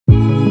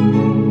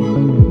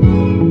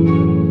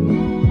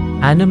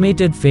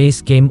animated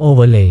Facecam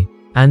overlay.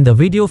 And the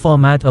video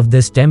format of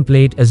this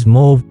template is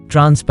mauve,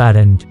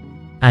 transparent.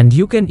 And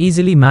you can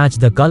easily match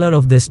the color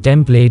of this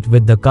template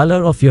with the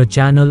color of your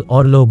channel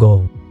or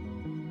logo.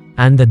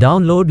 And the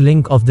download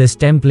link of this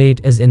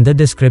template is in the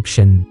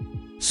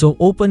description. So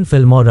open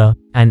Filmora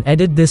and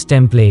edit this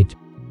template.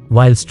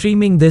 While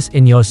streaming this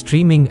in your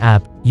streaming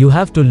app, you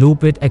have to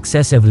loop it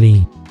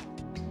excessively,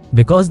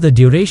 because the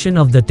duration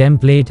of the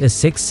template is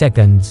 6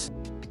 seconds.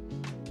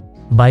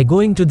 By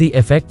going to the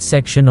effects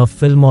section of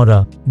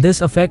Filmora, this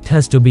effect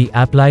has to be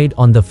applied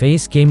on the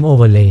Facecam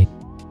overlay.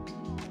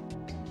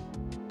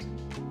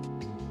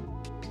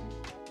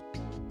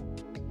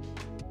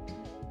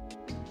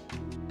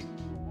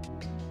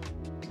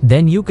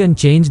 Then you can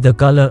change the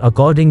color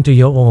according to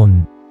your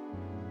own.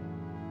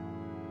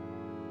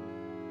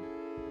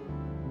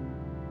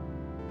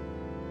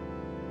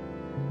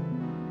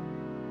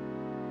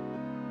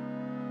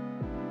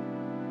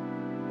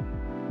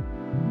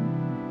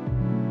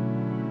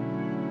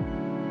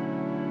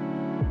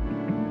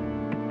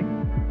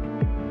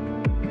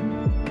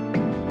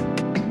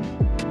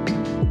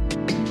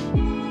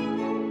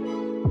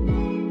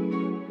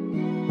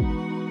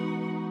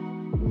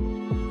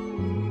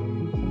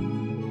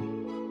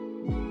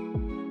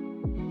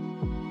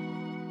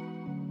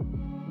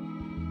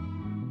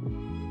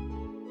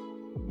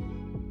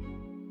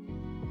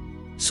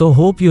 So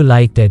hope you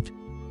liked it.